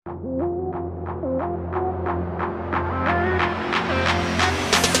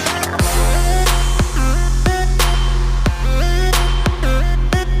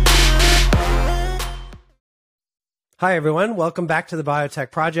Hi, everyone. Welcome back to the Biotech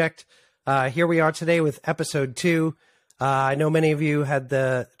Project. Here we are today with episode 2. I know many of you had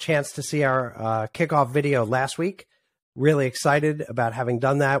the chance to see our kickoff video last week. Really excited about having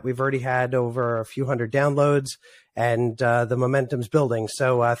done that. We've already had over a few hundred downloads, and the momentum's building.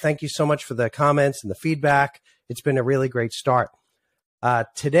 So thank you so much for the comments and the feedback. It's been a really great start.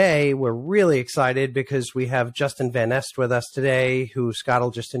 Today, we're really excited because we have Justin VanNest with us today, who Scott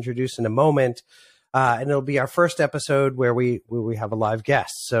will just introduce in a moment. And it'll be our first episode where we have a live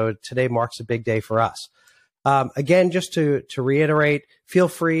guest. So today marks a big day for us. Again, just to reiterate, feel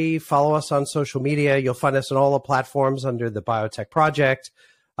free, follow us on social media. You'll find us on all the platforms under the Biotech Project.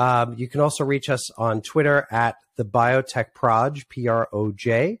 You can also reach us on Twitter at the Biotech Proj,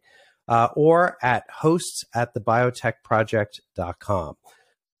 P-R-O-J, or at hosts@thebiotechproject.com.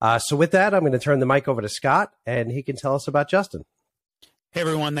 So with that, I'm going to turn the mic over to Scott, and he can tell us about Justin. Hey,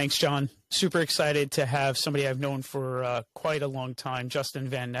 everyone. Thanks, John. Super excited to have somebody I've known for quite a long time, Justin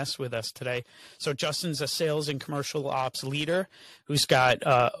VanNest, with us today. So Justin's a sales and commercial ops leader who's got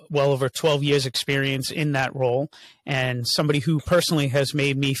well over 12 years experience in that role, and somebody who personally has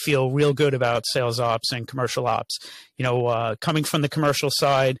made me feel real good about sales ops and commercial ops. You know, coming from the commercial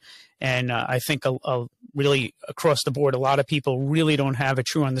side, and I think really across the board, a lot of people really don't have a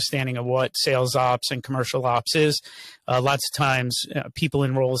true understanding of what sales ops and commercial ops is. Lots of times people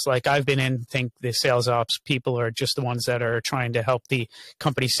in roles like I've been in think the sales ops people are just the ones that are trying to help the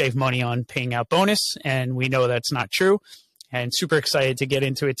company save money on paying out bonus. And we know that's not true. And super excited to get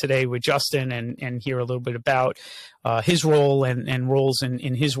into it today with Justin and hear a little bit about his role and roles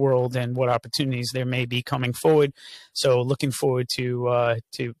in his world and what opportunities there may be coming forward. So looking forward to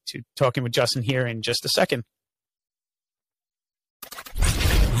talking with Justin here in just a second.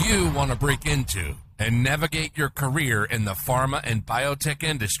 You want to break into and navigate your career in the pharma and biotech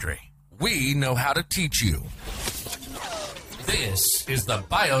industry. We know how to teach you. This is the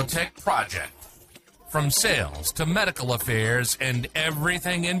Biotech Project. From sales to medical affairs and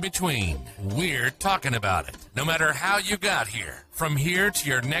everything in between, we're talking about it. No matter how you got here, from here to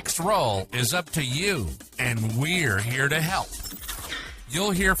your next role is up to you, and we're here to help.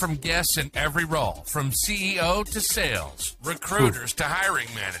 You'll hear from guests in every role, from CEO to sales, recruiters to hiring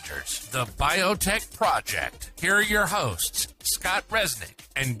managers. The Biotech Project. Here are your hosts, Scott Resnick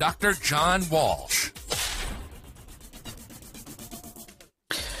and Dr. John Walsh.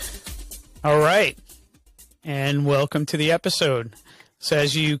 All right. And welcome to the episode. So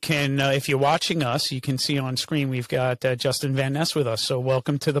as you can, if you're watching us, you can see on screen we've got Justin VanNest with us. So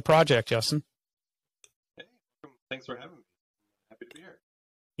welcome to the project, Justin. Hey, thanks for having me. Happy to be here.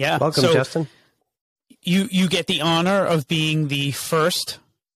 Yeah, welcome, so Justin. You get the honor of being the first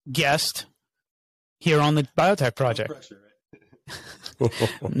guest here on the Biotech Project. No pressure,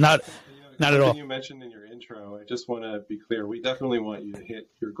 right? Not at all. You mentioned in your intro, I just want to be clear. We definitely want you to hit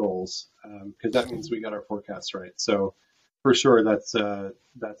your goals because that means we got our forecasts right. So for sure, that's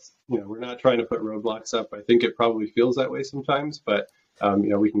we're not trying to put roadblocks up. I think it probably feels that way sometimes, but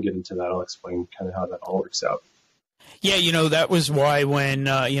we can get into that. I'll explain kind of how that all works out. Yeah, that was why when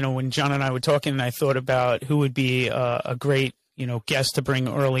John and I were talking, and I thought about who would be a great guest to bring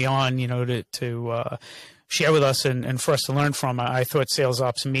early on, to share with us and for us to learn from. I thought sales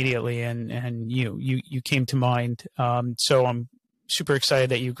ops immediately, and you came to mind. So I'm super excited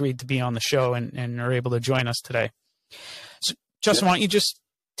that you agreed to be on the show and are able to join us today. So, Justin, why don't you just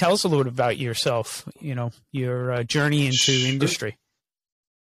tell us a little bit about yourself? Your journey into industry.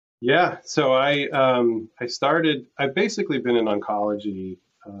 Yeah, so I've basically been in oncology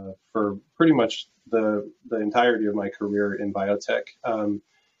for pretty much the entirety of my career in biotech.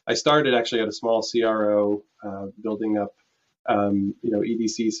 I started actually at a small CRO, building up,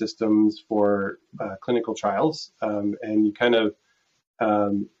 EDC systems for clinical trials, and it kind of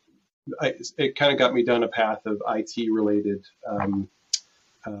got me down a path of IT related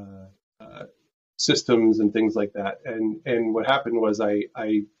systems and things like that. And what happened was I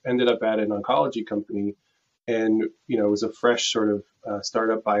ended up at an oncology company, and it was a fresh sort of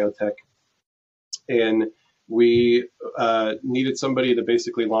startup biotech, and we needed somebody to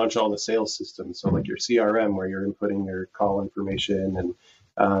basically launch all the sales systems. So like your CRM, where you're inputting your call information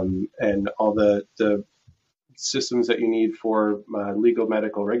and all the systems that you need for legal,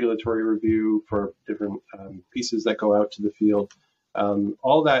 medical, regulatory review for different pieces that go out to the field.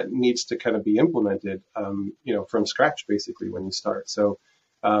 All that needs to kind of be implemented, from scratch, basically, when you start. So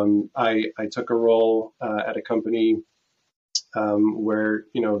I took a role at a company where,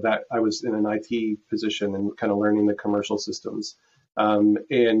 that I was in an IT position and kind of learning the commercial systems, and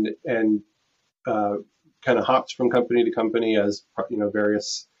kind of hopped from company to company as,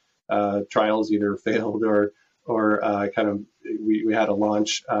 various trials either failed or we had a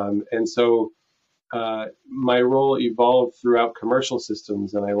launch. And so my role evolved throughout commercial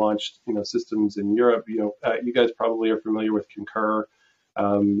systems, and I launched, systems in Europe. You guys probably are familiar with Concur.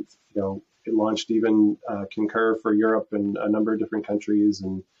 It launched even Concur for Europe and a number of different countries,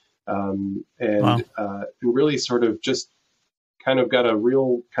 and really sort of just kind of got a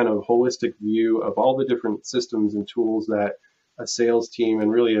real kind of holistic view of all the different systems and tools that a sales team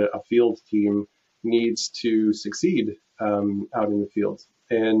and really a field team needs to succeed out in the field.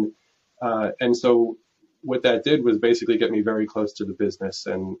 And so what that did was basically get me very close to the business,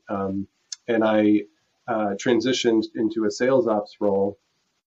 and I transitioned into a sales ops role.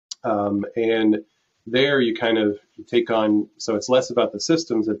 And there you take on, so it's less about the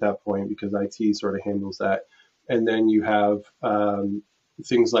systems at that point because IT sort of handles that. And then you have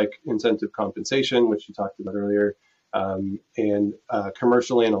things like incentive compensation, which you talked about earlier, and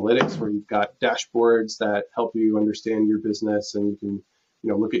commercial analytics, where you've got dashboards that help you understand your business, and you can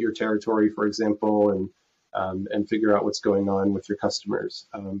look at your territory, for example, and figure out what's going on with your customers.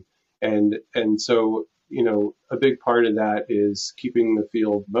 And so a big part of that is keeping the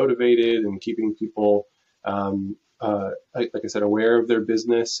field motivated and keeping people, like I said, aware of their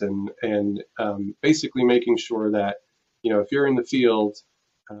business, and basically making sure that, if you're in the field,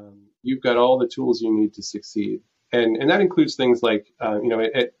 you've got all the tools you need to succeed. And that includes things like,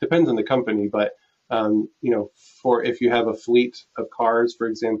 it depends on the company, but, for if you have a fleet of cars, for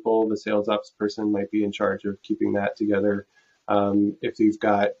example, the sales ops person might be in charge of keeping that together. If you've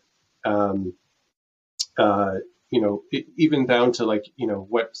got, even down to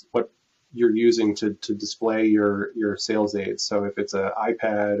what you're using to display your sales aids. So if it's an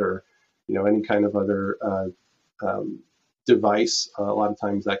iPad or, any kind of other device, a lot of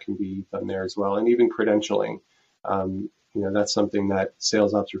times that can be done there as well. And even credentialing, that's something that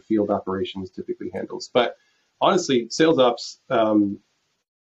sales ops or field operations typically handles. But honestly, sales ops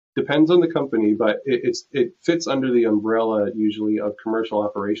depends on the company, but it fits under the umbrella usually of commercial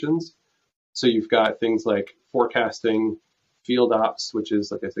operations. So you've got things like forecasting, field ops, which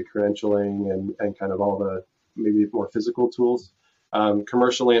is, like I said, credentialing and kind of all the maybe more physical tools.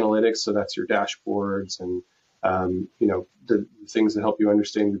 Commercial analytics, so that's your dashboards and the things that help you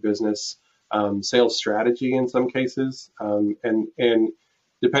understand your business. Sales strategy in some cases, and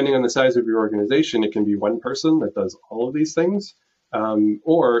depending on the size of your organization, it can be one person that does all of these things,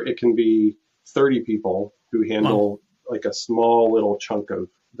 or it can be 30 people who handle like a small little chunk of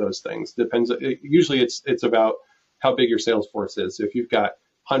those things. Depends. Usually, it's about how big your sales force is. So if you've got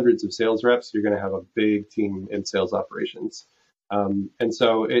hundreds of sales reps, you're going to have a big team in sales operations, and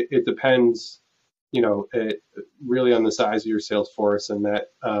so it depends. Really on the size of your sales force, and that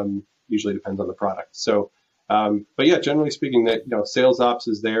usually depends on the product. So, but yeah, generally speaking, that sales ops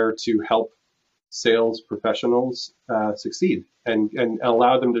is there to help sales professionals succeed and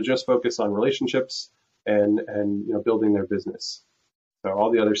allow them to just focus on relationships and building their business. So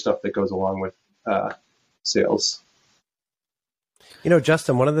all the other stuff that goes along with sales.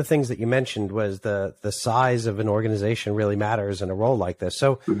 Justin, one of the things that you mentioned was the size of an organization really matters in a role like this.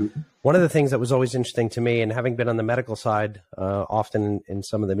 So one of the things that was always interesting to me, and having been on the medical side, often in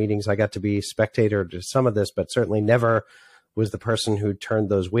some of the meetings, I got to be spectator to some of this, but certainly never was the person who turned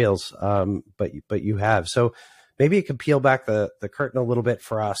those wheels. But you have. So maybe you could peel back the curtain a little bit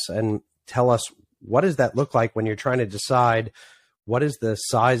for us and tell us, what does that look like when you're trying to decide what is the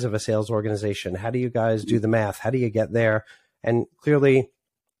size of a sales organization? How do you guys do the math? How do you get there? And clearly,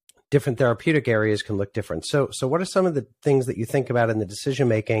 different therapeutic areas can look different. So what are some of the things that you think about in the decision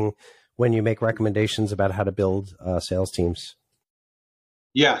making when you make recommendations about how to build sales teams?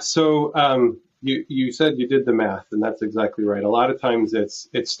 Yeah. So you said you did the math, and that's exactly right. A lot of times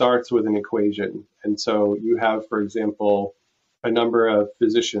it starts with an equation, and so you have, for example, a number of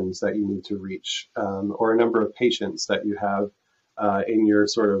physicians that you need to reach, or a number of patients that you have in your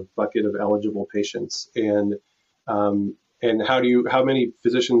sort of bucket of eligible patients, and how many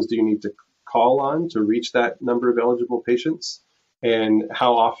physicians do you need to call on to reach that number of eligible patients? And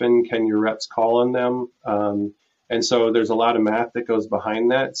how often can your reps call on them? And so there's a lot of math that goes behind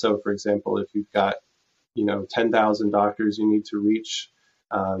that. So for example, if you've got, 10,000 doctors you need to reach,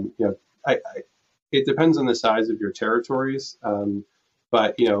 it depends on the size of your territories.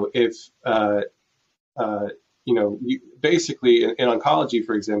 But, basically in oncology,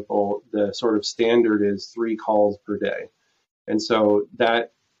 for example, the sort of standard is 3 calls per day. And so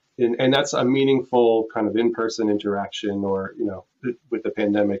that's a meaningful kind of in-person interaction, or, with the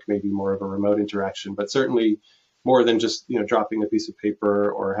pandemic, maybe more of a remote interaction, but certainly more than just, dropping a piece of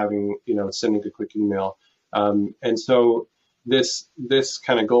paper or having, sending a quick email. And so this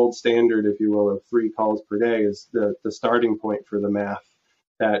kind of gold standard, if you will, of 3 calls per day is the starting point for the math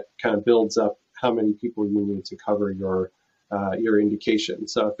that kind of builds up how many people you need to cover your indication.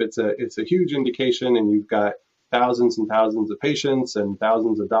 So if it's a huge indication and you've got thousands and thousands of patients and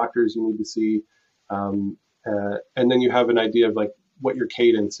thousands of doctors you need to see, and then you have an idea of like what your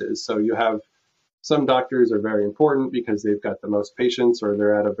cadence is. So you have some doctors are very important because they've got the most patients or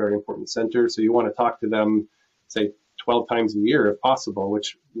they're at a very important center. So you want to talk to them, say 12 times a year if possible,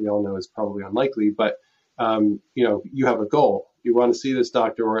 which we all know is probably unlikely, but you have a goal. You want to see this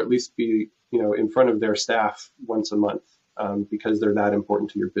doctor or at least be, in front of their staff once a month because they're that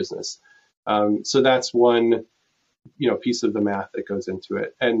important to your business. So that's one, piece of the math that goes into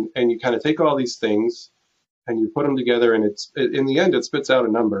it. And you kind of take all these things and you put them together and in the end, it spits out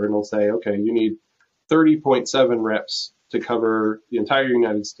a number and it'll say, okay, you need 30.7 reps to cover the entire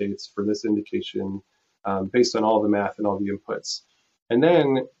United States for this indication based on all the math and all the inputs. And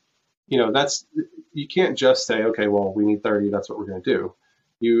then, you can't just say, okay, well, we need 30, that's what we're going to do.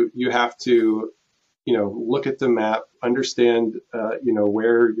 You have to, look at the map, understand,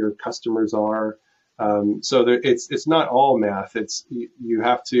 where your customers are. So it's not all math. You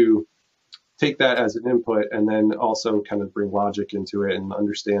have to take that as an input and then also kind of bring logic into it and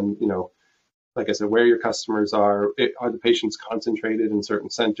understand, like I said, where your customers are. Are the patients concentrated in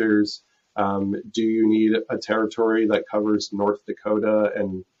certain centers? Do you need a territory that covers North Dakota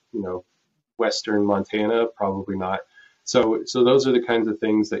and, Western Montana? Probably not. So those are the kinds of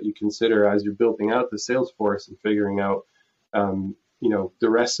things that you consider as you're building out the sales force and figuring out, the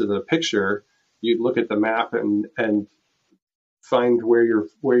rest of the picture. You look at the map and find where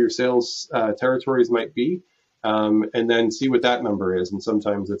your sales territories might be, and then see what that number is. And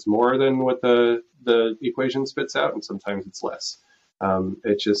sometimes it's more than what the equation spits out, and sometimes it's less.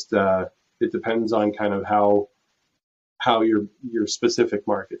 It depends on kind of how your specific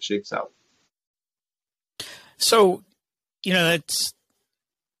market shapes out. So,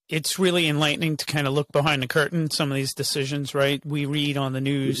 it's really enlightening to kind of look behind the curtain, some of these decisions, right? We read on the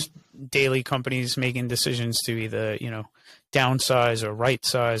news daily companies making decisions to either, downsize or right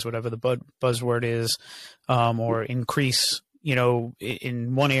size, whatever the buzzword is, or increase,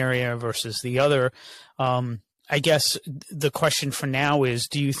 in one area versus the other. I guess the question for now is,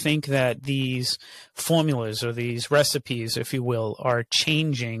 do you think that these formulas or these recipes, if you will, are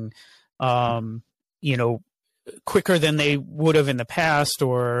changing, quicker than they would have in the past,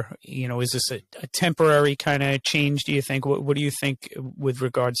 or, is this a temporary kind of change, do you think? What do you think with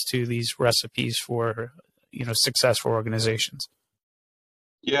regards to these recipes for, successful organizations?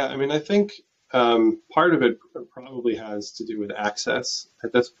 Yeah, I mean, I think part of it probably has to do with access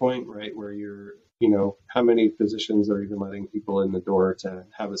at this point, right? Where you're, how many physicians are even letting people in the door to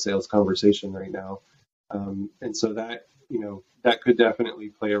have a sales conversation right now? And so that, that could definitely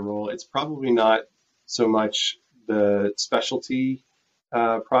play a role. It's probably not so much the specialty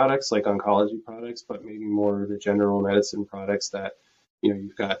products like oncology products, but maybe more the general medicine products that,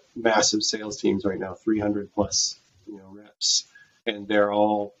 you've got massive sales teams right now, 300 plus, reps, and they're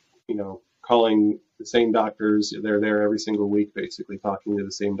all, calling the same doctors. They're there every single week, basically talking to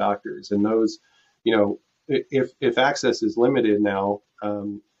the same doctors. And those, if access is limited now,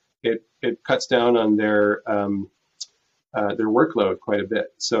 it cuts down on their workload quite a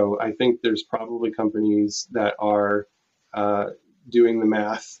bit. So I think there's probably companies that are doing the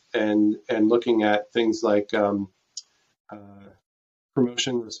math and looking at things like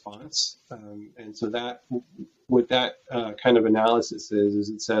promotion response. And so that what that kind of analysis is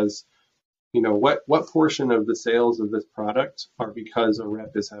it says, what portion of the sales of this product are because a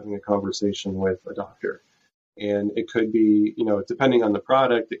rep is having a conversation with a doctor. And it could be, depending on the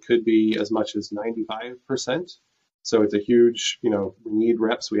product, it could be as much as 95%. So it's a huge, we need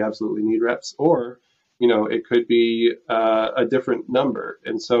reps. We absolutely need reps. Or, it could be a different number.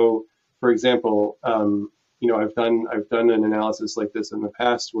 And so, for example, I've done an analysis like this in the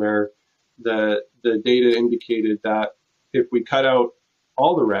past where the data indicated that if we cut out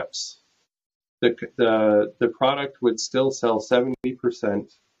all the reps, the product would still sell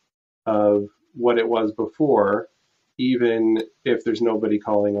 70% of what it was before, even if there's nobody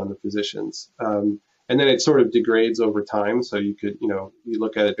calling on the physicians. And then it sort of degrades over time. So you could, you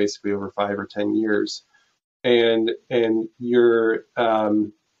look at it basically over 5 or 10 years. And your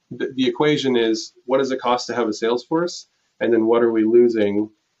the equation is, what does it cost to have a sales force? And then what are we losing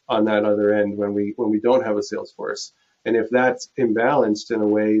on that other end when we don't have a sales force? And if that's imbalanced in a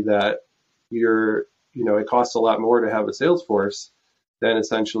way that it costs a lot more to have a sales force, then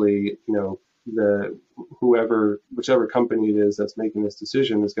essentially, whichever company it is that's making this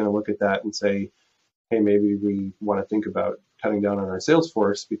decision is going to look at that and say, hey, maybe we want to think about cutting down on our sales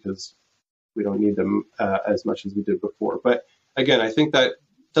force because we don't need them as much as we did before. But again, I think that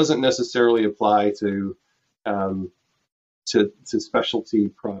doesn't necessarily apply to specialty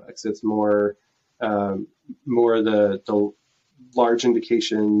products. It's more the large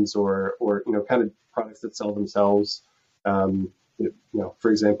indications or kind of products that sell themselves.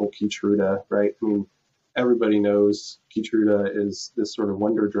 For example, Keytruda, right? I mean, everybody knows Keytruda is this sort of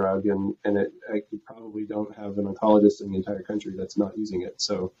wonder drug, and you probably don't have an oncologist in the entire country that's not using it.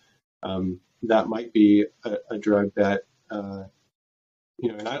 So that might be a drug that, and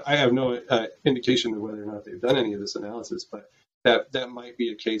I have no indication of whether or not they've done any of this analysis, but that might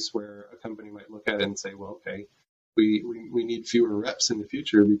be a case where a company might look at it and say, well, okay, we need fewer reps in the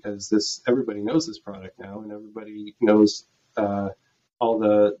future because everybody knows this product now, and everybody knows all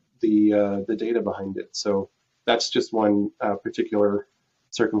the data behind it. So that's just one particular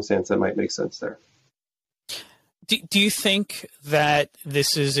circumstance that might make sense there. Do you think that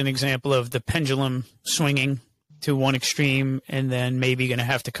this is an example of the pendulum swinging to one extreme and then maybe going to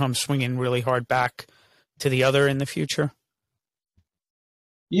have to come swinging really hard back to the other in the future?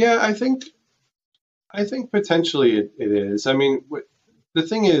 Yeah, I think potentially it is. I mean, the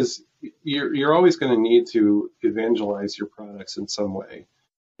thing is, you're always going to need to evangelize your products in some way,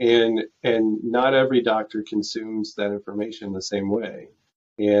 and not every doctor consumes that information the same way.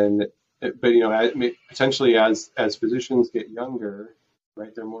 But potentially as physicians get younger,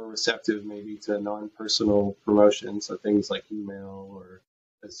 right, they're more receptive maybe to non-personal promotion, so things like email or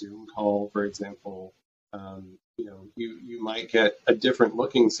a Zoom call, for example. You might get a different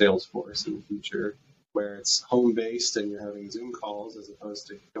looking sales force in the future where it's home based and you're having Zoom calls as opposed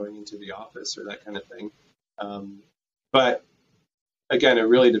to going into the office or that kind of thing. But again, it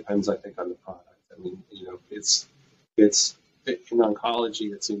really depends, I think, on the product. I mean, it's in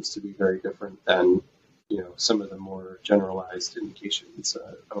oncology, it seems to be very different than some of the more generalized indications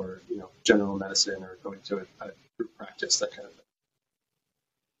or general medicine or going to a group practice, that kind of thing.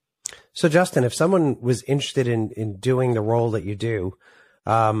 So, Justin, if someone was interested in doing the role that you do,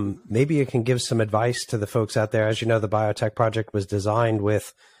 maybe you can give some advice to the folks out there. As you know, the Biotech Project was designed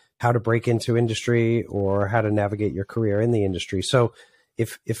with how to break into industry or how to navigate your career in the industry. So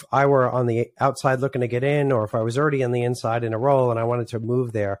if I were on the outside looking to get in, or if I was already on the inside in a role and I wanted to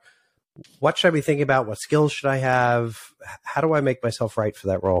move there, what should I be thinking about? What skills should I have? How do I make myself right for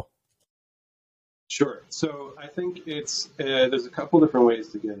that role? Sure. So I think there's a couple different ways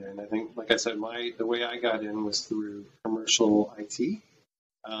to get in. I think, like I said, the way I got in was through commercial IT,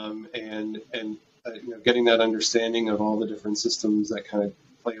 and getting that understanding of all the different systems that kind of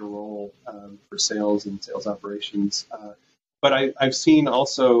play a role for sales and sales operations. But I've seen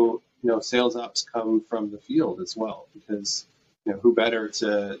also sales ops come from the field as well, because who better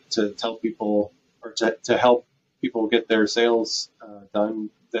to tell people or to help people get their sales done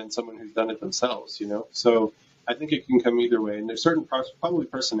than someone who's done it themselves, So I think it can come either way. And there's certain probably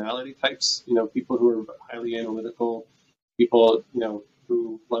personality types, people who are highly analytical, people,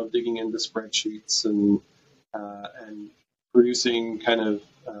 who love digging into spreadsheets and producing kind of,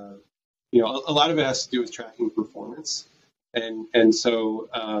 a lot of it has to do with tracking performance. And so,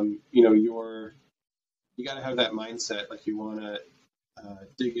 you got to have that mindset, like you want to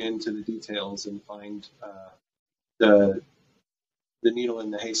dig into the details and find the needle in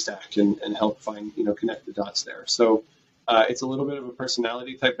the haystack and help find, connect the dots there. So it's a little bit of a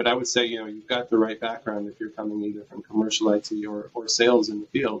personality type, but I would say, you've got the right background if you're coming either from commercial IT or sales in the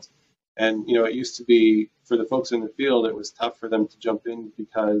field. And, it used to be for the folks in the field, it was tough for them to jump in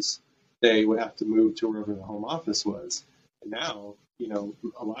because they would have to move to wherever the home office was. And now,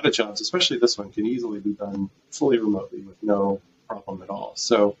 a lot of jobs, especially this one, can easily be done fully remotely with no problem at all.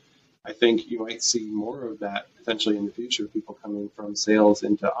 So I think you might see more of that potentially in the future, people coming from sales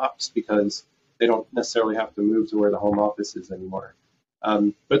into ops because they don't necessarily have to move to where the home office is anymore.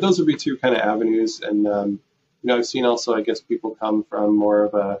 But those would be two kind of avenues. And, I've seen also, I guess, people come from more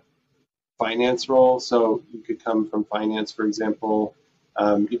of a finance role. So you could come from finance, for example.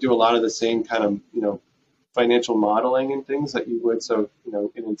 You do a lot of the same kind of, financial modeling and things that you would. So,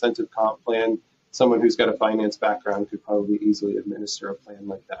 an incentive comp plan, someone who's got a finance background could probably easily administer a plan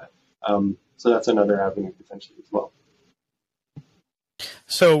like that. So that's another avenue potentially as well.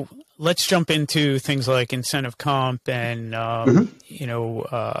 So let's jump into things like incentive comp and,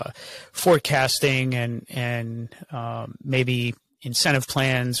 forecasting and maybe incentive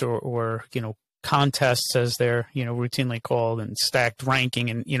plans or contests, as they're, routinely called, and stacked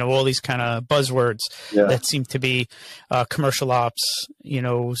ranking and, all these kind of buzzwords that seem to be commercial ops,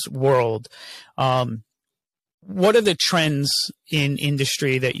 world. what are the trends in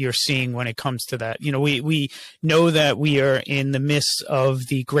industry that you're seeing when it comes to that? We know that we are in the midst of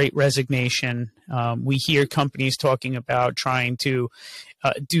the Great Resignation. We hear companies talking about trying to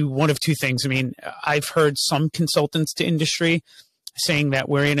do one of two things. I mean, I've heard some consultants to industry saying that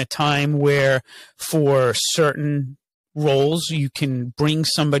we're in a time where for certain roles, you can bring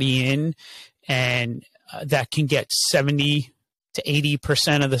somebody in and that can get 70 to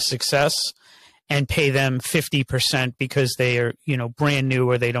 80% of the success and pay them 50% because they are, brand new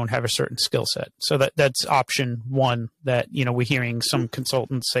or they don't have a certain skill set. So that's option one that, we're hearing some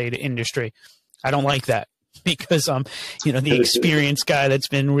consultants say to industry. I don't like that because the experienced guy that's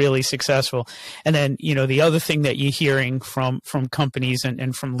been really successful. And then, the other thing that you're hearing from companies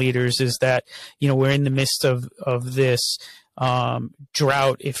and from leaders is that, we're in the midst of this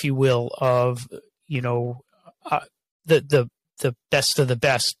drought, if you will, of, the best of the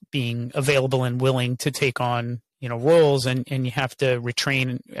best being available and willing to take on, roles, and you have to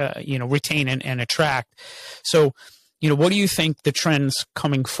retain and attract. So, what do you think the trends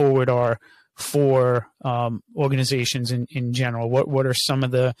coming forward are for organizations in general? What are some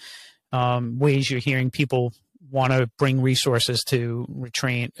of the ways you're hearing people want to bring resources to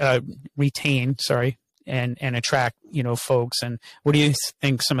retain, and attract, folks? And what do you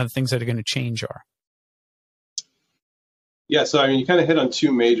think some of the things that are going to change are? Yeah, so you kind of hit on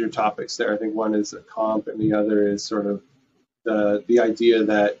two major topics there. I think one is a comp, and the other is sort of the idea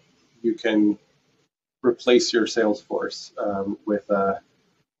that you can replace your sales force with a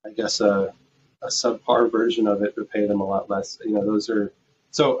subpar version of it, but pay them a lot less. Those are.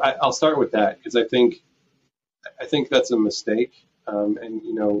 So I'll start with that because I think that's a mistake,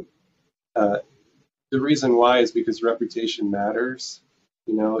 the reason why is because reputation matters.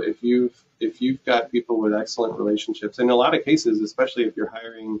 If you've got people with excellent relationships, in a lot of cases, especially if you're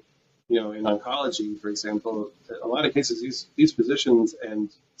hiring, in oncology, for example, a lot of cases these physicians and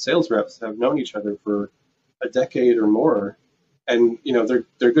sales reps have known each other for a decade or more, and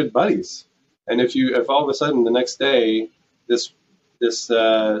they're good buddies. And if all of a sudden the next day a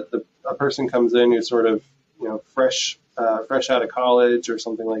person comes in who's sort of fresh out of college or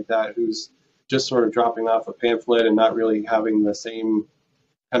something like that, who's just sort of dropping off a pamphlet and not really having the same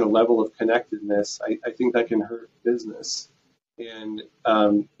kind of level of connectedness, I think that can hurt business. And,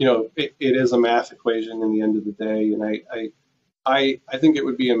 it is a math equation in the end of the day. And I think it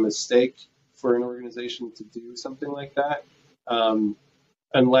would be a mistake for an organization to do something like that,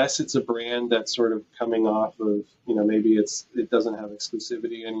 unless it's a brand that's sort of coming off of, maybe it doesn't have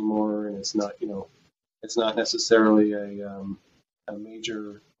exclusivity anymore, and it's not necessarily a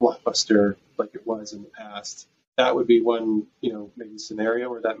major blockbuster like it was in the past. That would be one, maybe scenario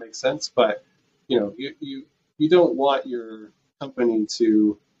where that makes sense. But, you don't want your company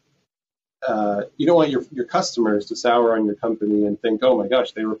to, you don't want your customers to sour on your company and think, oh my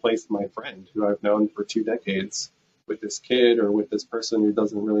gosh, they replaced my friend who I've known for 2 decades with this kid or with this person who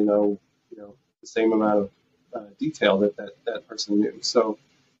doesn't really know, the same amount of detail that person knew. So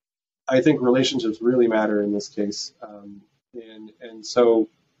I think relationships really matter in this case. And so,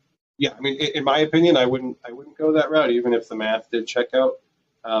 yeah, in my opinion, I wouldn't go that route, even if the math did check out,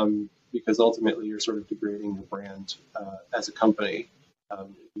 because ultimately you're sort of degrading your brand as a company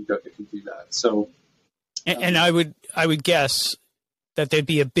if you do that. So, and I would guess that there'd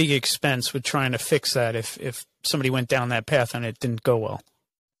be a big expense with trying to fix that if somebody went down that path and it didn't go well.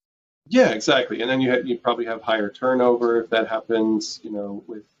 Yeah, exactly. And then you probably have higher turnover if that happens.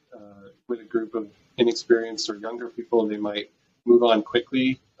 With a group of inexperienced or younger people, they might move on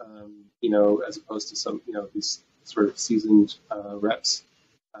quickly. As opposed to some, these sort of seasoned reps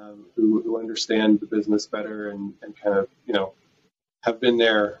who understand the business better and kind of, have been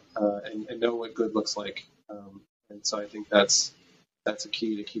there and know what good looks like. And so I think that's a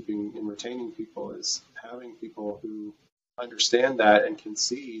key to keeping and retaining people, is having people who understand that and can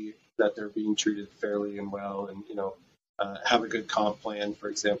see that they're being treated fairly and well, and have a good comp plan, for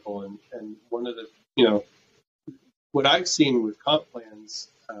example. And one of the what I've seen with comp plans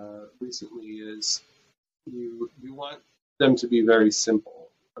recently is you want them to be very simple.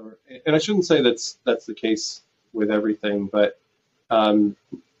 And I shouldn't say that's the case with everything, but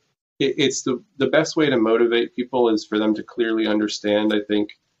it's the best way to motivate people is for them to clearly understand, I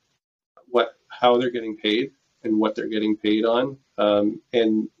think, how they're getting paid and what they're getting paid on. And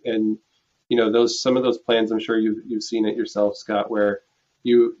some of those plans, I'm sure you've seen it yourself, Scott, where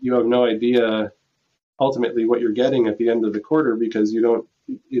you have no idea ultimately what you're getting at the end of the quarter, because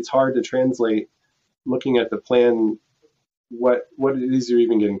it's hard to translate looking at the plan what it is you're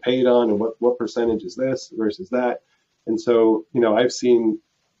even getting paid on, and what percentage is this versus that. And so, I've seen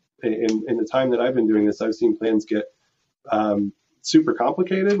in the time that I've been doing this, I've seen plans get super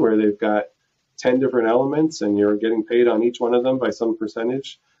complicated where they've got 10 different elements and you're getting paid on each one of them by some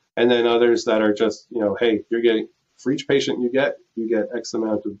percentage. And then others that are just, hey, you're getting, for each patient you get X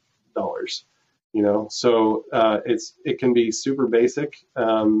amount of dollars, So it can be super basic,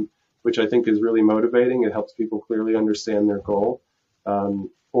 which I think is really motivating. It helps people clearly understand their goal.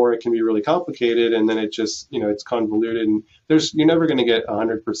 Or it can be really complicated, and then it just, it's convoluted. And you're never going to get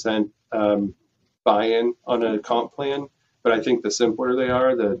 100% buy-in on a comp plan. But I think the simpler they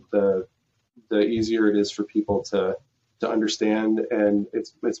are, the easier it is for people to understand, and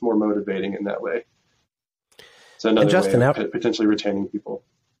it's more motivating in that way. It's another way of potentially retaining people.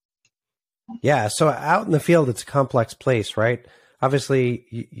 Yeah. So out in the field, it's a complex place, right? Obviously,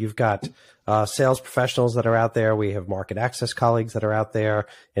 you've got sales professionals that are out there. We have market access colleagues that are out there.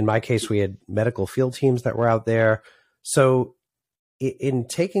 In my case, we had medical field teams that were out there. So in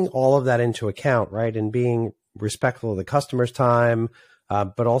taking all of that into account, right, and being respectful of the customer's time,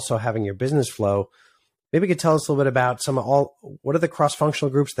 but also having your business flow, maybe you could tell us a little bit about what are the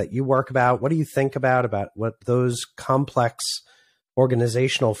cross-functional groups that you work about? What do you think about what those complex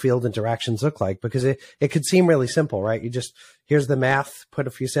organizational field interactions look like? Because it could seem really simple, right? Here's the math, put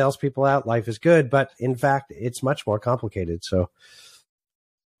a few salespeople out, life is good. But in fact, it's much more complicated. So,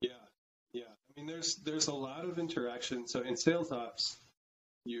 yeah. I mean, there's a lot of interaction. So in sales ops,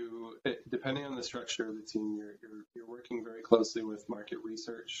 depending on the structure of the team, you're working very closely with market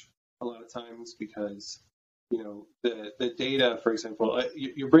research a lot of times because the data, for example,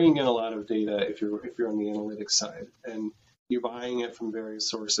 you're bringing in a lot of data if you're on the analytics side, and you're buying it from various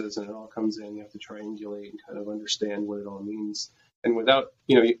sources, and it all comes in. You have to triangulate and kind of understand what it all means. And without,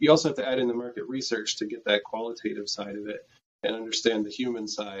 you also have to add in the market research to get that qualitative side of it and understand the human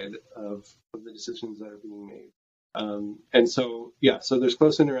side of the decisions that are being made. And so there's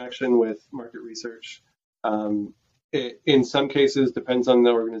close interaction with market research. In some cases, depends on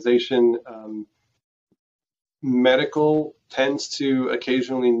the organization. Medical tends to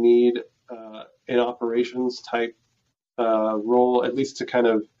occasionally need an operations type role, at least to kind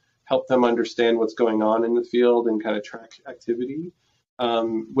of help them understand what's going on in the field and kind of track activity,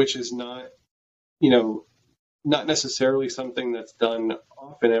 which is not necessarily something that's done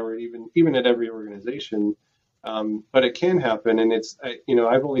often or even at every organization. But it can happen, and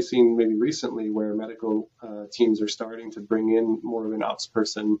I've only seen maybe recently where medical teams are starting to bring in more of an ops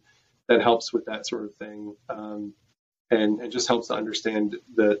person that helps with that sort of thing, and just helps to understand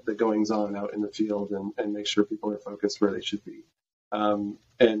the goings on out in the field and make sure people are focused where they should be.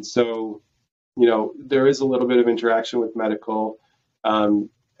 And so, there is a little bit of interaction with medical, and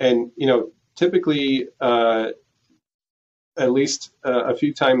typically. At least a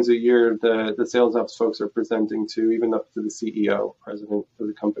few times a year, the sales ops folks are presenting to even up to the CEO, president of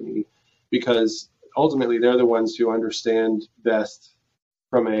the company, because ultimately they're the ones who understand best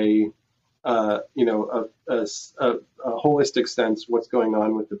from a holistic sense what's going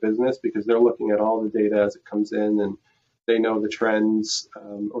on with the business, because they're looking at all the data as it comes in, and they know the trends,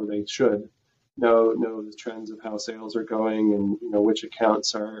 or they should know the trends of how sales are going, and which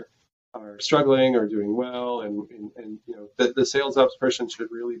accounts are struggling or doing well, and the sales ops person should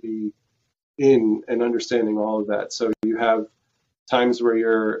really be in and understanding all of that. So you have times where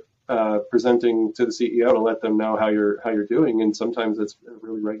you're presenting to the CEO to let them know how you're doing, and sometimes it's a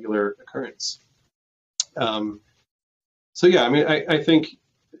really regular occurrence. I think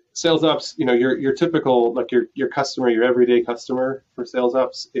sales ops, your typical, like your customer, your everyday customer for sales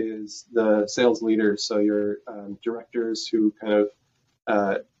ops is the sales leaders. So your directors who kind of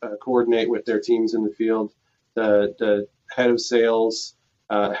coordinate with their teams in the field, the head of sales,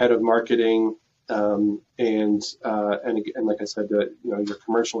 head of marketing, and like I said, your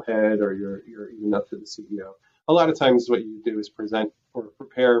commercial head, or you're even up to the CEO. A lot of times, what you do is present or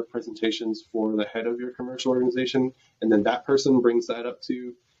prepare presentations for the head of your commercial organization, and then that person brings that up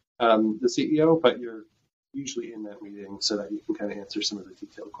to the CEO. But you're usually in that meeting so that you can kind of answer some of the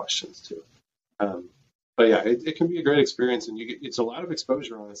detailed questions too. But yeah, it can be a great experience, and it's a lot of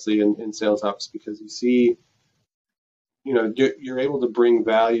exposure, honestly, in sales ops, because you see, you're able to bring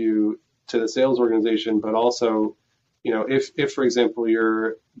value to the sales organization, but also, if for example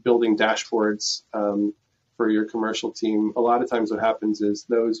you're building dashboards for your commercial team, a lot of times what happens is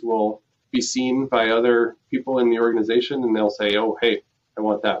those will be seen by other people in the organization, and they'll say, "Oh, hey, I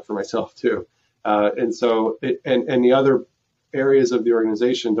want that for myself too," and so and the other areas of the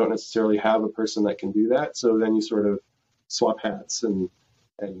organization don't necessarily have a person that can do that. So then you sort of swap hats and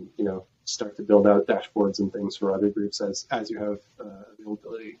start to build out dashboards and things for other groups as you have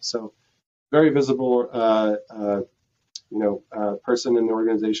availability. So very visible person in the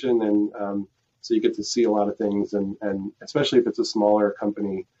organization, and so you get to see a lot of things, and especially if it's a smaller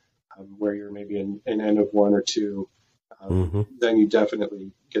company where you're maybe an N of one or two, then you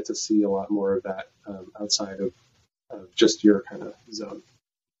definitely get to see a lot more of that outside of just your kind of zone.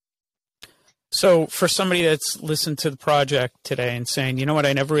 So for somebody that's listened to the project today and saying, you know what,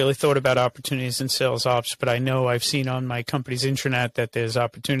 I never really thought about opportunities in sales ops, but I know I've seen on my company's intranet that there's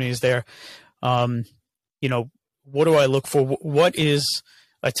opportunities there. What do I look for? What is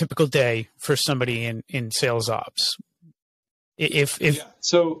a typical day for somebody in sales ops?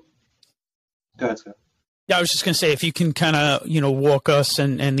 So go ahead, Scott. Yeah, I was just going to say, if you can kind of, walk us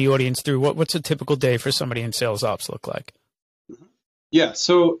and the audience through what's a typical day for somebody in sales ops look like? Yeah.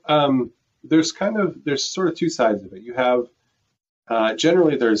 So, there's sort of two sides of it. You have,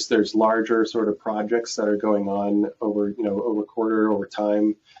 generally there's larger sort of projects that are going on over quarter, over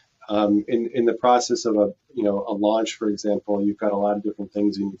time. In the process of a launch, for example, you've got a lot of different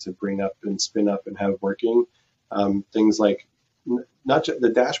things you need to bring up and spin up and have working. Things like not just the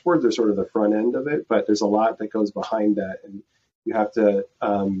dashboards are sort of the front end of it, but there's a lot that goes behind that, and you have to,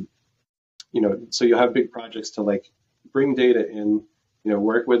 so you'll have big projects to like bring data in,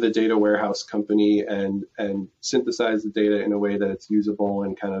 work with a data warehouse company and synthesize the data in a way that it's usable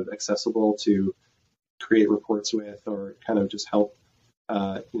and kind of accessible to create reports with, or kind of just help,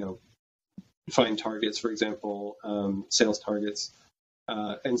 find targets, for example, sales targets.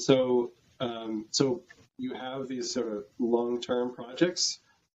 And so you have these sort of long-term projects,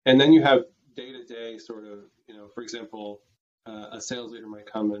 and then you have day-to-day sort of, for example, a sales leader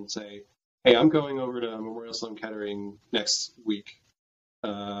might come and say, hey, I'm going over to Memorial Sloan Kettering next week.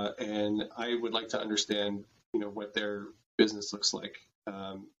 And I would like to understand, what their business looks like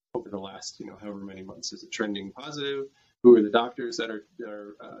over the last, however many months. Is it trending positive? Who are the doctors that are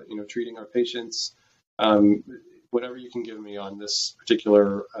treating our patients? Whatever you can give me on this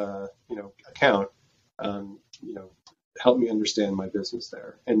particular, account, help me understand my business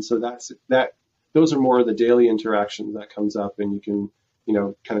there. And so those are more of the daily interactions that comes up, and you can,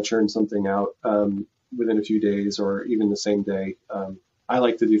 kind of churn something out within a few days or even the same day. I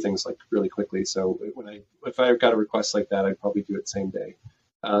like to do things like really quickly. So if I've got a request like that, I'd probably do it same day.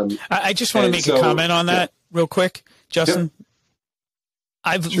 I just want to make a comment on that real quick, Justin. Yeah.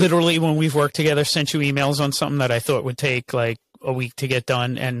 I've literally, when we've worked together, sent you emails on something that I thought would take like a week to get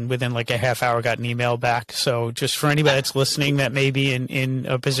done, and within like a half hour got an email back. So just for anybody that's listening that may be in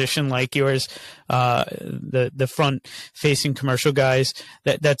a position like yours, the front facing commercial guys,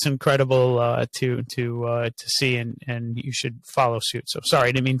 that's incredible to see, and you should follow suit. So sorry,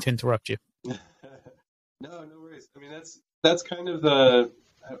 I didn't mean to interrupt you. No worries. I mean, that's kind of the,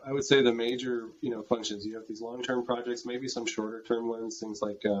 I would say, the major, functions. You have these long-term projects, maybe some shorter-term ones, things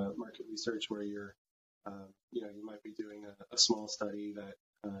like market research, where you're, you might be doing a small study that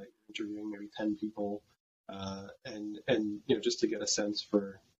you're interviewing maybe 10 people, and just to get a sense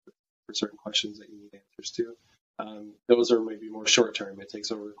for certain questions that you need answers to. Those are maybe more short-term. It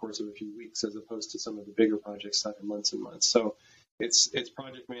takes over the course of a few weeks, as opposed to some of the bigger projects that are months and months. So it's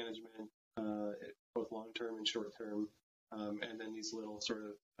project management, both long-term and short-term. And then these little sort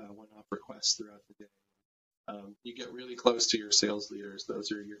of one-off requests throughout the day. You get really close to your sales leaders.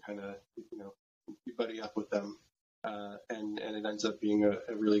 Those are your kind of, you buddy up with them, and it ends up being a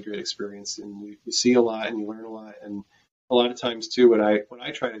really great experience. And you see a lot and you learn a lot. And a lot of times too, what I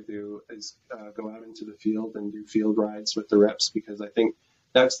try to do is go out into the field and do field rides with the reps, because I think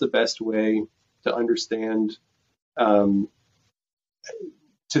that's the best way to understand, to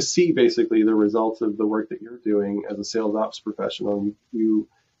see basically the results of the work that you're doing as a sales ops professional.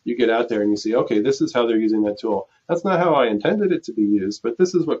 You get out there and you see, okay, this is how they're using that tool. That's not how I intended it to be used, but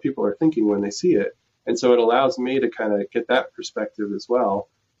this is what people are thinking when they see it. And so it allows me to kind of get that perspective as well,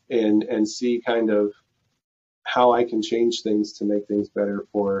 and see kind of how I can change things to make things better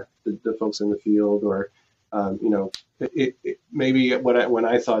for the folks in the field. Or, maybe when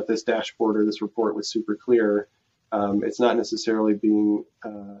I thought this dashboard or this report was super clear, it's not necessarily being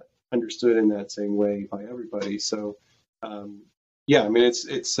understood in that same way by everybody. So, I mean,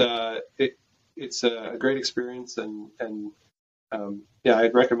 it's a great experience, and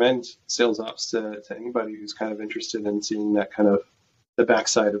I'd recommend sales ops to anybody who's kind of interested in seeing that kind of the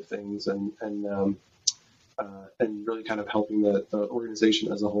backside of things, and really kind of helping the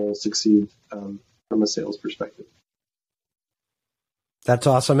organization as a whole succeed from a sales perspective. That's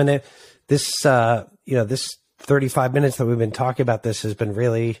awesome, and this 35 minutes that we've been talking about this has been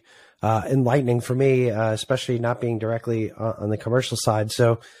really enlightening for me, especially not being directly on the commercial side.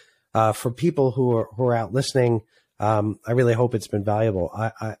 So for people who are out listening, I really hope it's been valuable.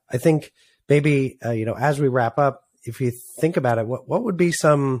 I think maybe, as we wrap up, if you think about it, what would be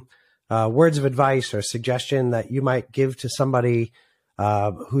some words of advice or suggestion that you might give to somebody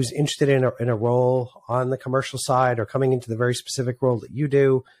who's interested in a role on the commercial side or coming into the very specific role that you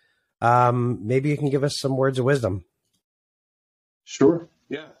do? Maybe you can give us some words of wisdom. Sure.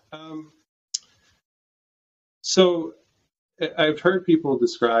 Yeah. So I've heard people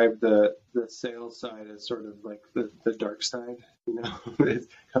describe the sales side as sort of like the dark side,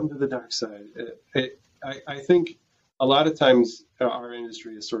 come to the dark side. I think a lot of times our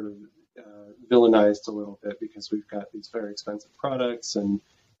industry is sort of villainized a little bit because we've got these very expensive products and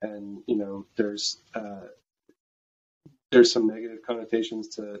there's some negative connotations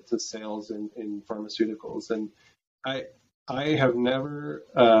to sales in pharmaceuticals. And I have never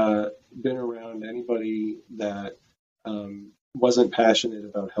been around anybody that wasn't passionate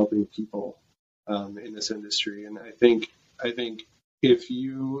about helping people in this industry. And I think if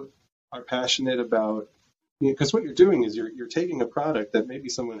you are passionate about, because what you're doing is you're taking a product that maybe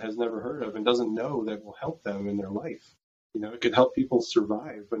someone has never heard of and doesn't know that will help them in their life. It could help people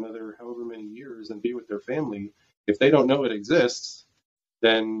survive another however many years and be with their family. If they don't know it exists,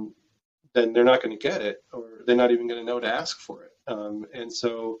 then they're not going to get it, or they're not even going to know to ask for it. And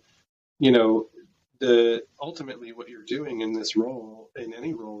so, ultimately what you're doing in this role, in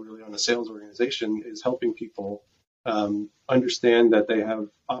any role really on a sales organization, is helping people understand that they have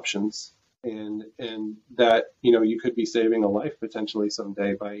options and that, you could be saving a life potentially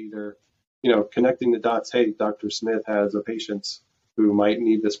someday by either, connecting the dots. Hey, Dr. Smith has a patient who might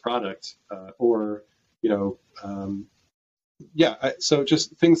need this product, or, so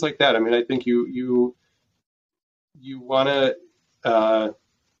just things like that. I mean, I think you want to,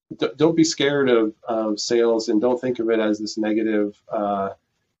 don't be scared of sales, and don't think of it as this negative,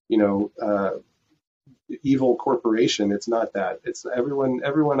 evil corporation. It's not that. It's everyone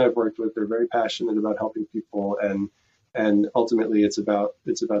I've worked with, they're very passionate about helping people, and ultimately it's about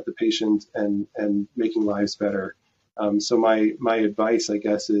the patient and making lives better. So my advice, I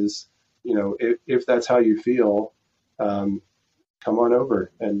guess, is, if that's how you feel, come on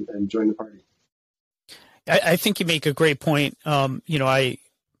over and join the party. I think you make a great point. I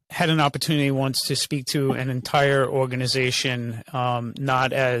had an opportunity once to speak to an entire organization,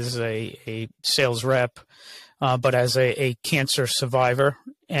 not as a sales rep, but as a cancer survivor.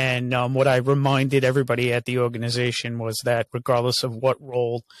 And what I reminded everybody at the organization was that regardless of what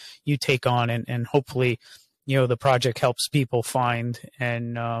role you take on, and hopefully, the project helps people find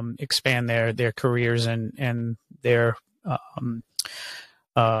and expand their careers and their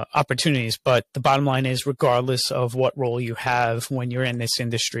opportunities. But the bottom line is, regardless of what role you have when you're in this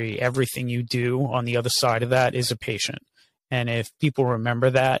industry, everything you do on the other side of that is a patient. And if people remember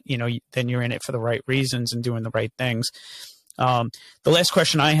that, then you're in it for the right reasons and doing the right things. The last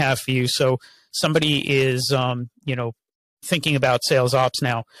question I have for you. So somebody is, thinking about sales ops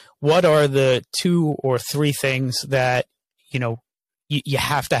now. What are the 2 or 3 things that, you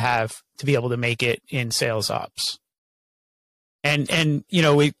have to be able to make it in sales ops? And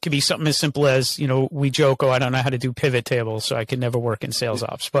it could be something as simple as, we joke, I don't know how to do pivot tables, so I could never work in sales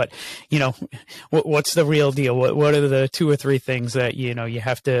ops. But, what's the real deal? What are the 2 or 3 things that, you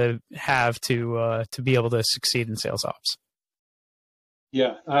have to be able to succeed in sales ops?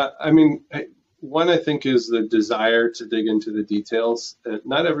 Yeah. One, I think, is the desire to dig into the details.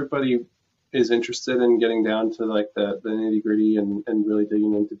 Not everybody is interested in getting down to like the nitty gritty and really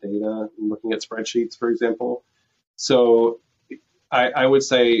digging into data and looking at spreadsheets, for example. So I would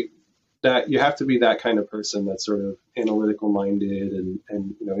say that you have to be that kind of person that's sort of analytical minded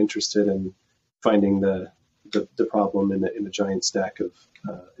and interested in finding the problem in the giant stack of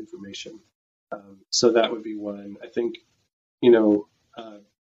information. So that would be one. I think,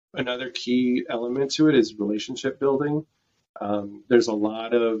 another key element to it is relationship building. There's a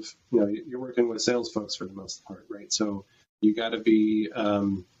lot of, you're working with sales folks for the most part, right? So you got to be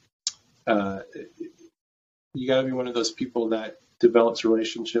one of those people that develops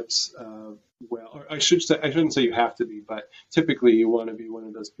relationships well. Or I shouldn't say you have to be, but typically you want to be one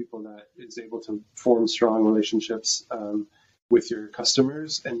of those people that is able to form strong relationships with your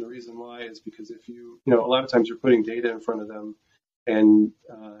customers. And the reason why is because if a lot of times you're putting data in front of them, and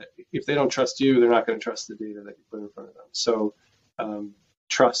if they don't trust you, they're not going to trust the data that you put in front of them. So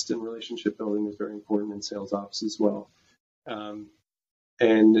trust and relationship building is very important in sales ops as well. And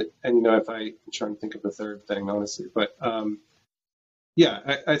if I'm trying to think of the third thing, honestly, but I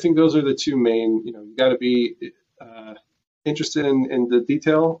think those are the 2 main. You got to be interested in the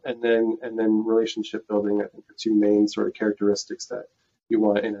detail, and then relationship building. I think the 2 main sort of characteristics that you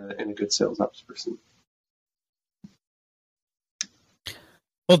want in a good sales ops person.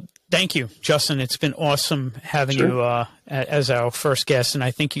 Well, thank you, Justin. It's been awesome having you as our first guest, and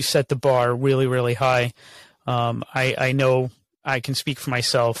I think you set the bar really, really high. I know I can speak for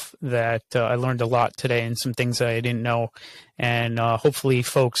myself that I learned a lot today and some things that I didn't know, and hopefully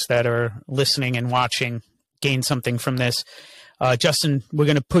folks that are listening and watching gain something from this. Justin, we're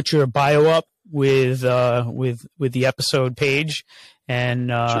going to put your bio up with the episode page.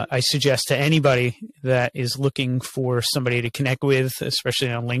 And I suggest to anybody that is looking for somebody to connect with,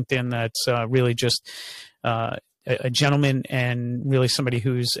 especially on LinkedIn, that's really just a gentleman and really somebody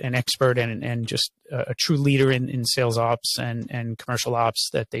who's an expert and just a true leader in sales ops and commercial ops,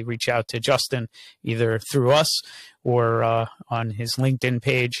 that they reach out to Justin either through us or on his LinkedIn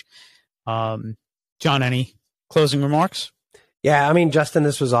page. John, any closing remarks? Yeah, I mean, Justin,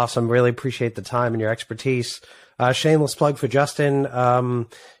 this was awesome. Really appreciate the time and your expertise. Shameless plug for Justin.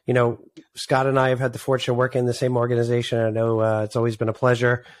 Scott and I have had the fortune of working in the same organization. I know it's always been a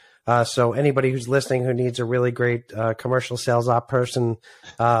pleasure. So anybody who's listening who needs a really great commercial sales op person,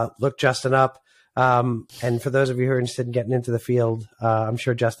 look Justin up. And for those of you who are interested in getting into the field, I'm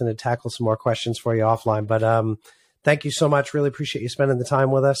sure Justin would tackle some more questions for you offline. But thank you so much. Really appreciate you spending the time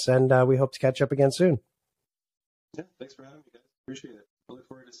with us, and we hope to catch up again soon. Yeah, thanks for having me, guys. Appreciate it. I look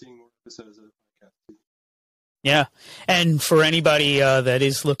forward to seeing more episodes of the podcast. Yeah. And for anybody that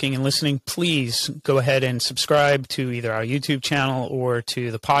is looking and listening, please go ahead and subscribe to either our YouTube channel or to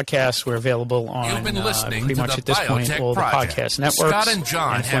the podcast. We're available on pretty much at this point all the podcast networks. Scott and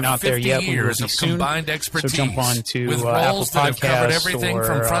John and if we're not there yet, we will be soon. So jump on to Apple Podcasts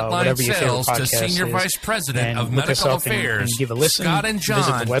or whatever your favorite podcast Senior Vice President of look us Medical up Affairs. and give a listen. Scott and John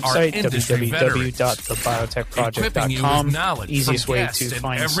visit the website, www.thebiotechproject.com. Easiest way to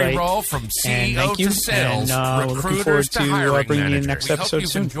find the site. From CEO and thank you. to sales, and looking forward to bringing you the next episode we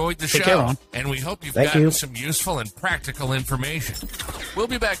hope soon. You've enjoyed the Take show, care, Ron. and we hope you've gotten some useful and practical information. We'll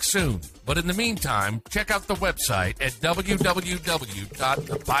be back soon, but in the meantime, check out the website at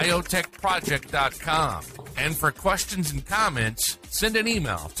www.thebiotechproject.com. And for questions and comments, send an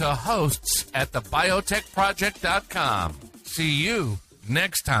email to hosts@thebiotechproject.com. See you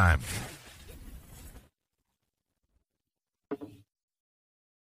next time.